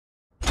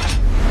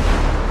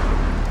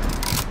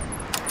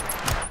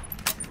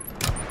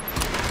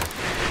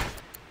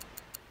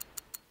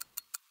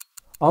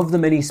Of the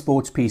many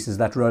sports pieces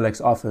that Rolex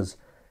offers,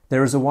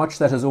 there is a watch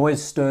that has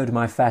always stirred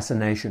my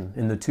fascination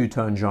in the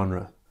two-tone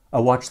genre.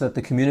 A watch that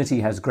the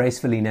community has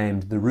gracefully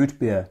named the Root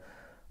Beer,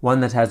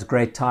 one that has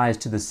great ties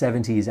to the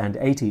 70s and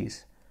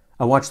 80s.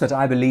 A watch that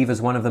I believe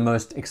is one of the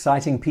most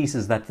exciting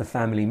pieces that the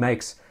family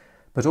makes,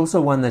 but also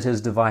one that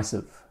is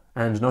divisive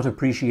and not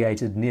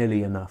appreciated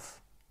nearly enough.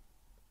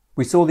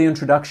 We saw the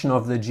introduction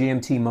of the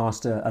GMT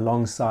Master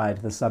alongside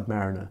the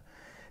Submariner.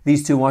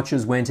 These two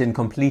watches went in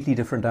completely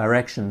different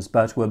directions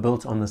but were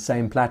built on the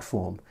same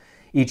platform,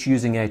 each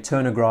using a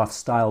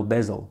turnograph-style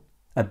bezel,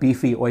 a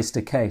beefy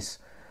oyster case,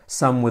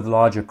 some with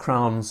larger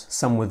crowns,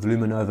 some with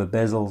luminova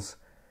bezels.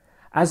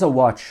 As a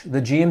watch,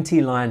 the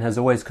GMT line has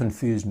always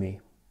confused me,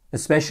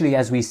 especially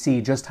as we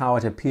see just how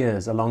it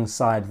appears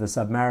alongside the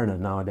Submariner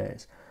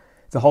nowadays.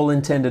 The whole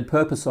intended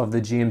purpose of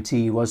the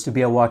GMT was to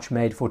be a watch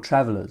made for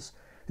travelers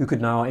who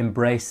could now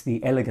embrace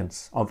the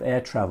elegance of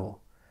air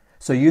travel.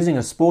 So using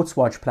a sports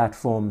watch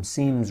platform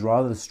seems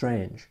rather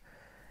strange.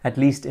 At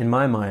least in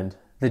my mind,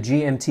 the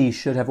GMT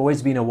should have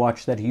always been a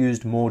watch that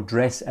used more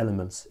dress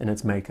elements in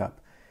its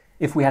makeup.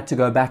 If we had to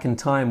go back in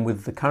time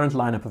with the current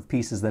lineup of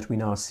pieces that we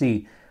now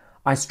see,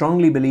 I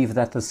strongly believe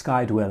that the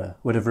Sky Dweller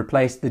would have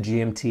replaced the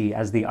GMT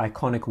as the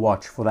iconic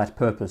watch for that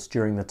purpose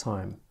during the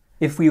time.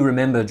 If we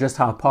remember just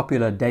how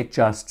popular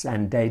Datejusts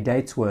and day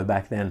dates were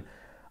back then,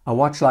 a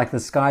watch like the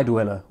Sky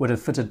Dweller would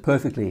have fitted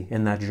perfectly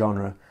in that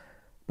genre.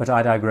 But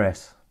I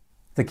digress.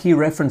 The key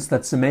reference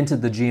that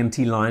cemented the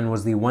GMT line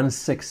was the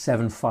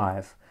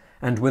 1675,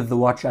 and with the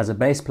watch as a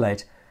base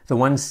plate, the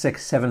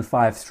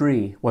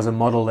 16753 was a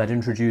model that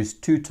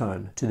introduced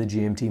two-tone to the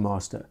GMT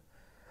Master.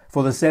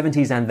 For the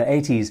 70s and the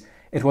 80s,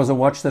 it was a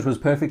watch that was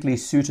perfectly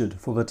suited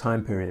for the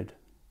time period.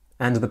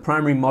 And the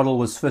primary model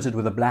was fitted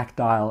with a black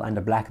dial and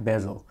a black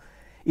bezel.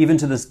 Even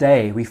to this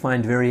day, we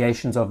find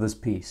variations of this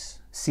piece,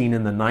 seen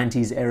in the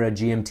 90s era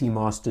GMT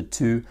Master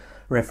 2,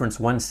 reference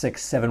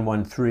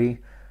 16713,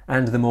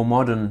 and the more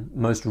modern,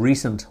 most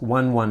recent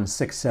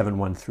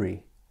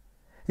 116713.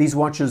 These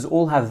watches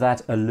all have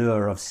that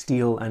allure of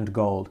steel and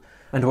gold,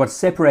 and what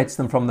separates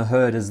them from the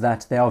herd is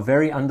that they are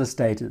very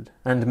understated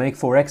and make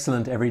for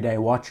excellent everyday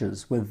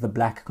watches with the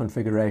black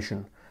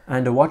configuration.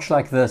 And a watch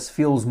like this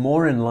feels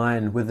more in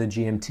line with the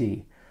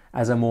GMT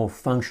as a more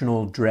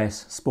functional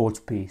dress sports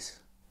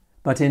piece.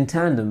 But in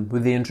tandem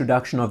with the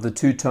introduction of the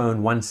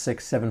two-tone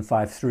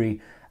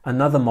 16753,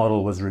 another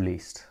model was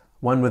released,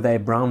 one with a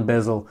brown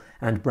bezel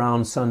and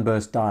brown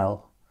sunburst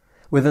dial.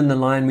 Within the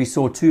line we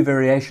saw two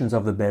variations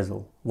of the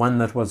bezel, one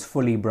that was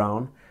fully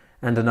brown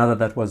and another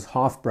that was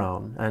half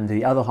brown, and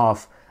the other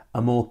half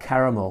a more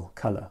caramel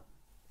colour.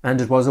 And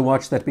it was a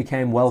watch that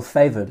became well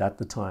favoured at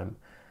the time.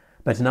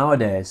 But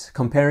nowadays,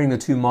 comparing the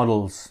two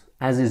models,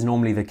 as is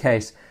normally the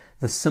case,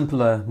 the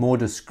simpler, more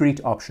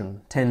discreet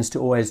option tends to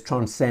always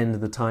transcend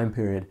the time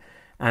period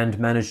and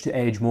manage to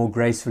age more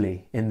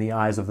gracefully in the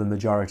eyes of the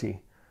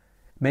majority.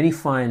 Many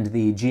find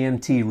the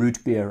GMT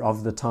root beer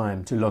of the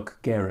time to look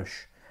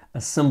garish,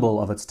 a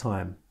symbol of its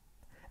time.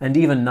 And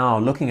even now,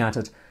 looking at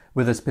it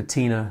with its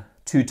patina,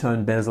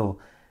 two-tone bezel,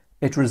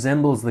 it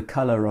resembles the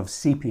colour of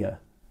sepia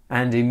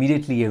and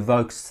immediately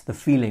evokes the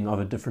feeling of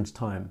a different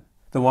time.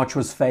 The watch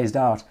was phased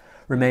out,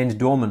 remained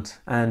dormant,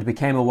 and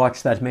became a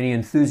watch that many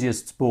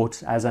enthusiasts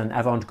bought as an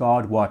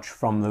avant-garde watch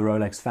from the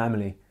Rolex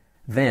family.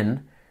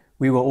 Then,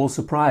 we were all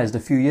surprised a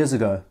few years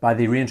ago by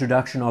the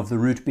reintroduction of the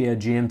Root Beer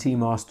GMT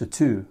Master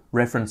 2,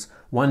 reference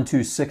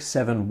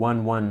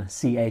 126711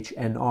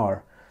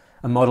 CHNR,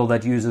 a model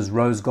that uses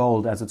rose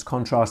gold as its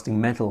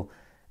contrasting metal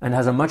and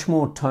has a much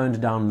more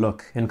toned-down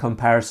look in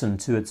comparison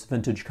to its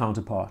vintage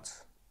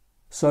counterparts.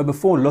 So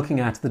before looking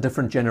at the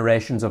different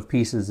generations of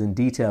pieces in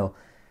detail,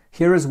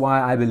 here is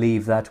why I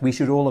believe that we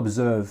should all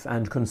observe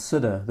and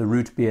consider the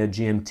Root Beer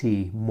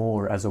GMT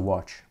more as a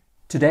watch.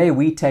 Today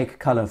we take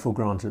colour for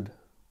granted.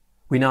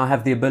 We now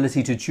have the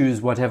ability to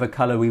choose whatever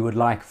colour we would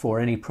like for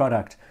any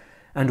product,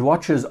 and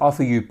watches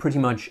offer you pretty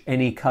much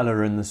any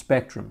colour in the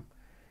spectrum.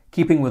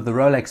 Keeping with the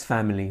Rolex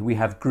family, we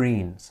have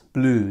greens,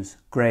 blues,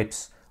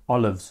 grapes,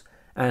 olives,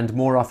 and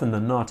more often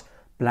than not,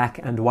 black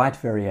and white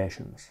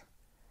variations.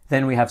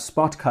 Then we have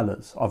spot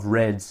colours of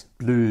reds,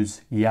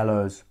 blues,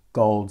 yellows,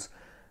 golds.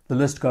 The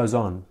list goes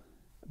on.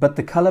 But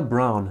the colour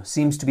brown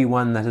seems to be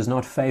one that is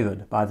not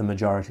favoured by the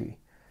majority.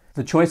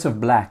 The choice of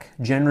black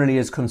generally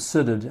is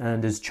considered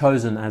and is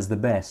chosen as the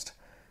best.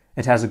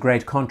 It has a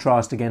great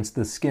contrast against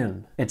the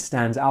skin, it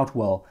stands out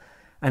well,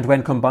 and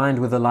when combined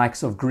with the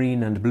likes of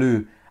green and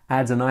blue,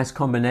 adds a nice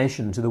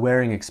combination to the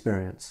wearing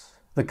experience.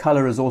 The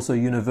colour is also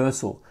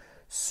universal,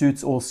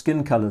 suits all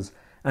skin colours,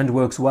 and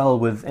works well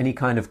with any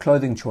kind of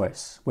clothing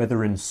choice,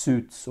 whether in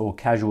suits or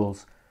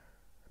casuals.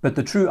 But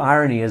the true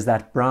irony is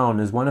that brown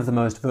is one of the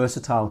most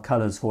versatile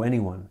colours for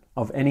anyone,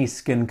 of any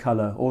skin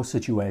colour or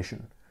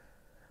situation.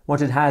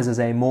 What it has is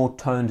a more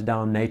toned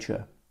down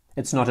nature.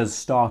 It's not as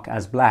stark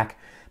as black,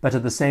 but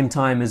at the same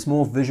time is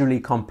more visually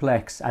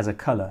complex as a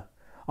colour,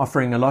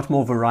 offering a lot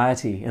more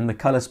variety in the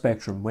colour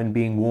spectrum when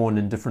being worn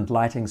in different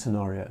lighting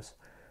scenarios.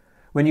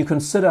 When you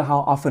consider how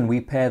often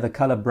we pair the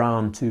colour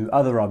brown to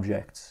other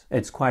objects,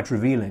 it's quite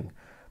revealing.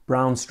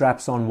 brown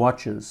straps on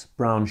watches,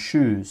 brown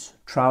shoes,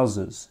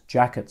 trousers,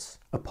 jackets,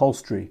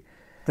 upholstery.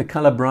 The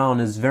colour brown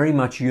is very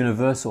much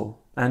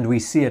universal, and we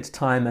see it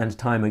time and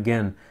time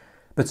again.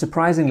 But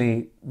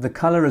surprisingly, the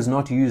colour is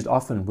not used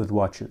often with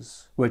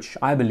watches, which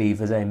I believe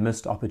is a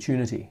missed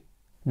opportunity.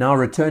 Now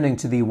returning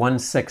to the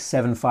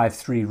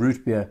 16753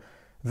 Root Beer,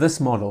 this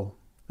model,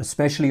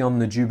 especially on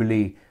the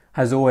Jubilee,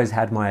 has always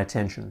had my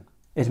attention.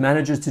 It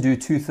manages to do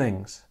two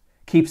things: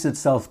 keeps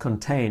itself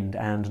contained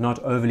and not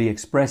overly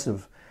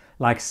expressive,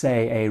 like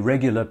say a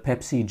regular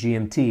Pepsi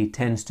GMT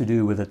tends to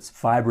do with its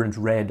vibrant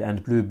red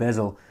and blue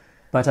bezel,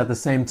 but at the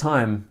same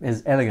time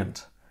is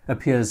elegant,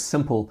 appears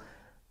simple,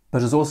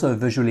 but is also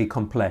visually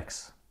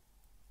complex.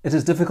 It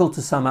is difficult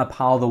to sum up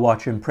how the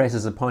watch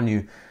impresses upon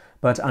you,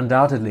 but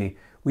undoubtedly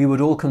we would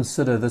all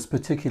consider this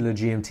particular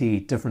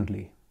GMT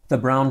differently. The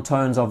brown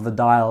tones of the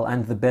dial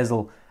and the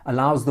bezel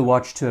allows the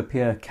watch to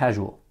appear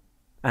casual,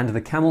 and the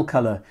camel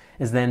colour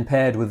is then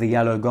paired with the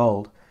yellow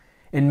gold.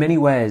 In many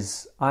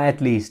ways, I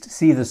at least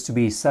see this to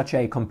be such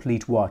a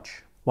complete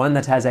watch, one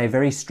that has a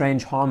very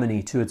strange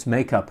harmony to its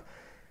makeup,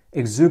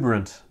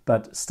 exuberant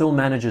but still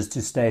manages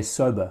to stay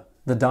sober.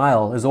 The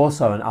dial is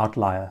also an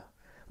outlier,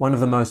 one of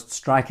the most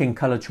striking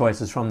colour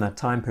choices from that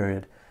time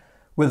period.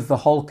 With the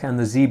Hulk and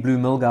the Z Blue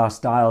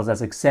Milgauss dials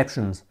as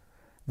exceptions,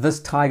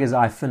 this tiger's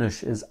eye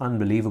finish is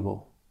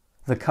unbelievable.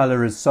 The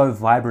colour is so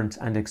vibrant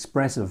and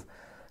expressive.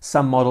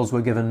 Some models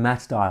were given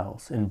matte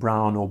dials in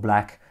brown or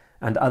black,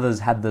 and others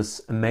had this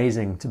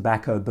amazing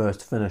tobacco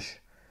burst finish.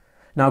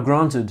 Now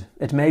granted,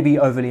 it may be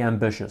overly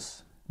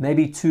ambitious,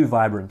 maybe too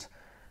vibrant,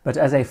 but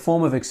as a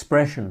form of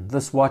expression,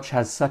 this watch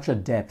has such a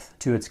depth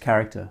to its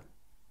character.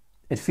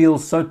 It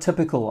feels so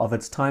typical of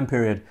its time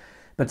period,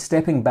 but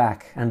stepping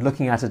back and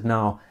looking at it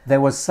now,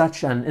 there was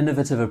such an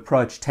innovative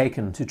approach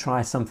taken to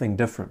try something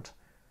different.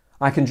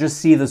 I can just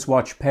see this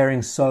watch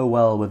pairing so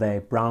well with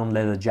a brown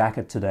leather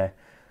jacket today.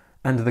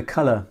 And the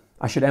colour,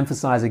 I should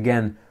emphasize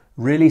again,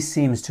 really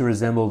seems to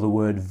resemble the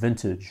word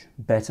vintage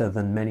better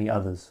than many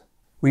others.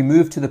 We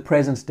move to the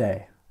present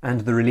day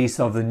and the release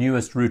of the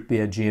newest Root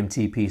Beer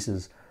GMT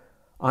pieces.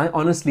 I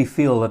honestly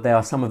feel that they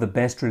are some of the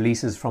best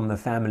releases from the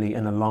family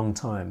in a long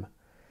time.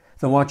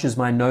 The watch is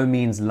by no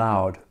means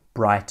loud,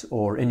 bright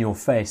or in your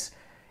face.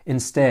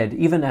 Instead,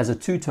 even as a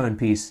two-tone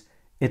piece,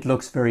 it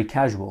looks very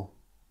casual.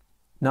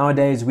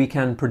 Nowadays we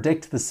can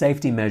predict the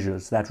safety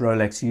measures that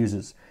Rolex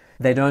uses.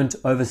 They don't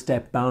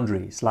overstep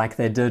boundaries like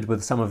they did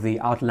with some of the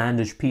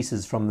outlandish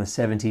pieces from the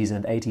 70s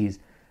and 80s,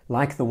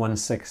 like the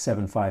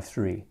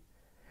 16753.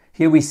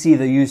 Here we see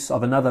the use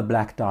of another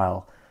black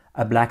dial,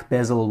 a black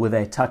bezel with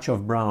a touch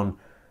of brown,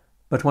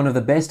 but one of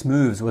the best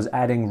moves was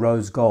adding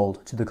rose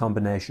gold to the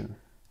combination.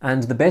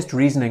 And the best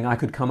reasoning I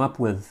could come up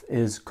with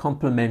is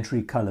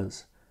complementary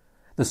colours.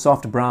 The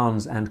soft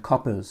browns and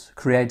coppers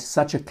create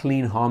such a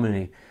clean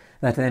harmony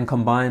that then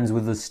combines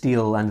with the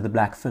steel and the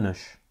black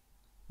finish.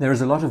 There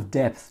is a lot of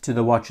depth to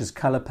the watch's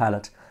colour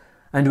palette,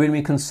 and when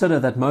we consider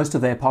that most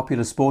of their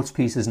popular sports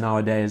pieces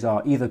nowadays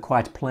are either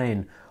quite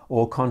plain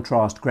or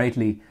contrast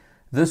greatly,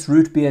 this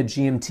Root Beer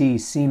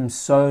GMT seems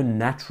so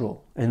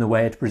natural in the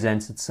way it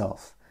presents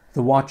itself.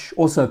 The watch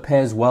also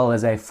pairs well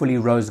as a fully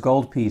rose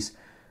gold piece,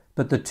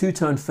 but the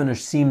two-tone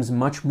finish seems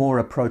much more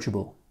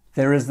approachable.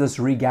 There is this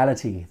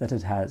regality that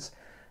it has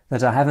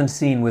that I haven't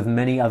seen with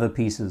many other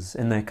pieces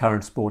in their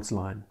current sports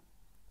line.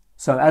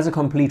 So as a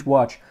complete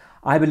watch,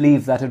 I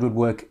believe that it would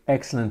work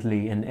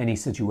excellently in any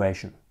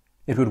situation.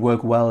 It would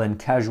work well in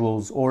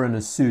casuals or in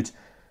a suit,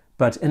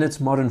 but in its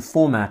modern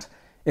format,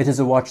 it is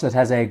a watch that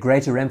has a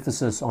greater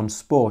emphasis on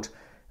sport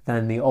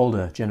than the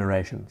older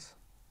generations.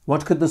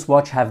 What could this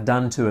watch have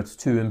done to it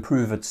to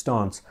improve its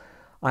stance?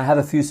 I have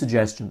a few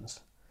suggestions.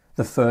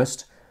 The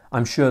first,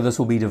 I'm sure this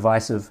will be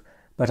divisive,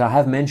 but I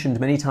have mentioned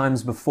many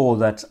times before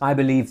that I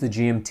believe the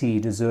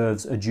GMT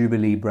deserves a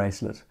Jubilee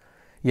bracelet.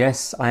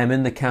 Yes, I am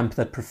in the camp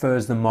that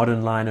prefers the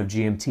modern line of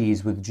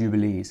GMTs with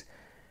Jubilees.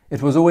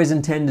 It was always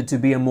intended to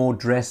be a more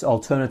dress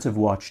alternative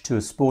watch to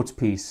a sports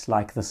piece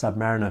like the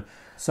Submariner,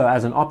 so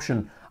as an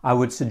option I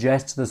would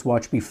suggest this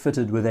watch be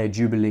fitted with a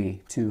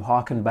Jubilee to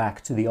harken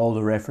back to the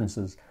older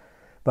references.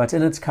 But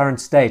in its current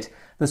state,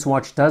 this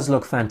watch does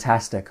look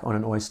fantastic on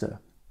an Oyster,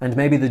 and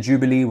maybe the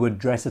Jubilee would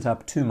dress it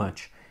up too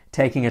much,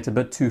 taking it a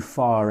bit too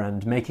far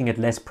and making it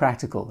less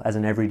practical as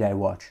an everyday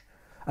watch.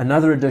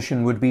 Another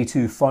addition would be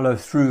to follow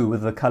through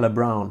with the colour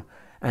brown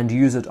and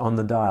use it on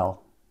the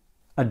dial.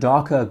 A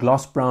darker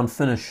gloss brown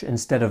finish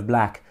instead of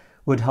black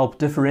would help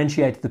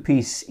differentiate the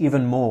piece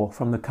even more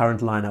from the current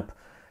lineup,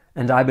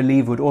 and I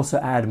believe would also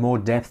add more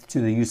depth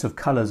to the use of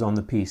colours on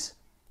the piece.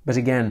 But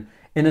again,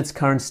 in its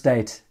current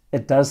state,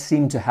 it does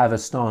seem to have a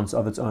stance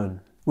of its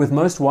own. With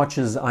most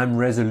watches, I'm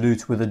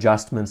resolute with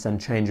adjustments and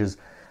changes,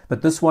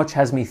 but this watch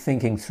has me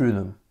thinking through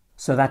them.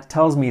 So that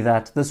tells me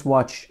that this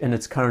watch, in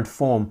its current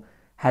form,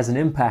 has an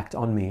impact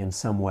on me in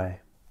some way.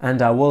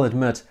 And I will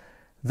admit,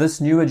 this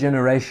newer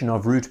generation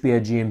of Root Beer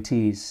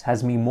GMTs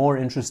has me more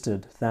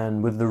interested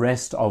than with the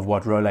rest of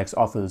what Rolex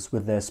offers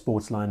with their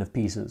sports line of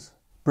pieces.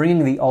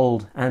 Bringing the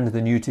old and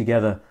the new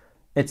together,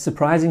 it's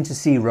surprising to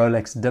see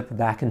Rolex dip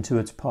back into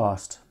its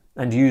past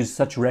and use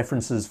such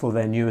references for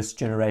their newest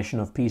generation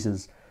of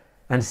pieces,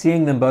 and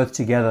seeing them both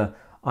together,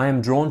 I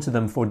am drawn to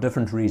them for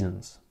different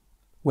reasons.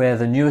 Where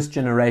the newest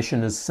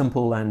generation is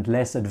simple and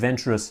less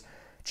adventurous,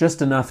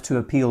 just enough to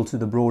appeal to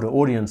the broader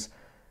audience,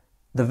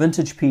 the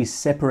vintage piece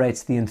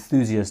separates the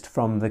enthusiast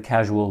from the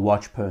casual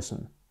watch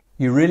person.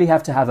 You really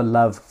have to have a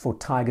love for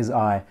tiger's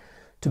eye,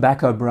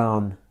 tobacco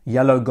brown,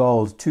 yellow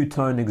gold,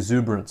 two-tone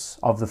exuberance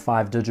of the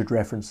 5-digit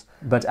reference.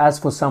 But as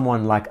for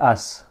someone like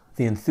us,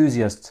 the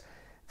enthusiasts,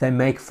 they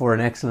make for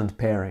an excellent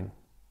pairing.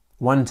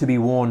 One to be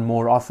worn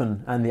more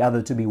often and the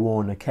other to be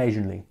worn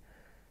occasionally.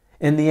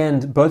 In the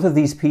end, both of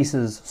these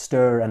pieces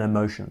stir an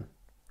emotion.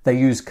 They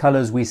use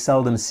colors we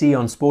seldom see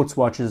on sports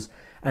watches,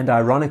 and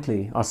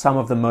ironically are some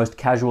of the most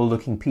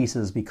casual-looking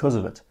pieces because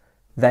of it.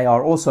 They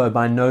are also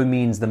by no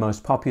means the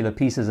most popular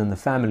pieces in the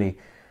family,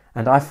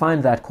 and I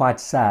find that quite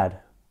sad.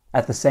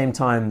 At the same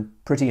time,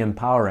 pretty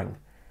empowering.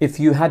 If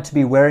you had to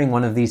be wearing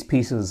one of these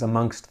pieces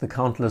amongst the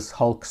countless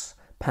Hulks,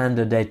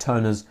 Panda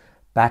Daytonas,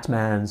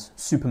 Batmans,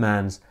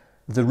 Supermans,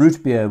 the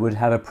Root Beer would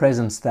have a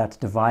presence that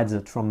divides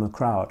it from the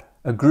crowd.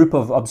 A group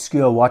of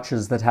obscure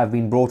watches that have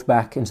been brought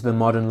back into the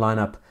modern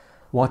lineup,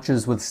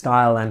 watches with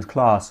style and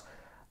class,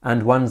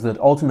 and ones that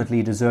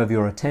ultimately deserve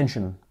your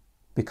attention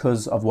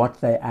because of what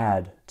they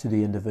add to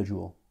the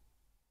individual.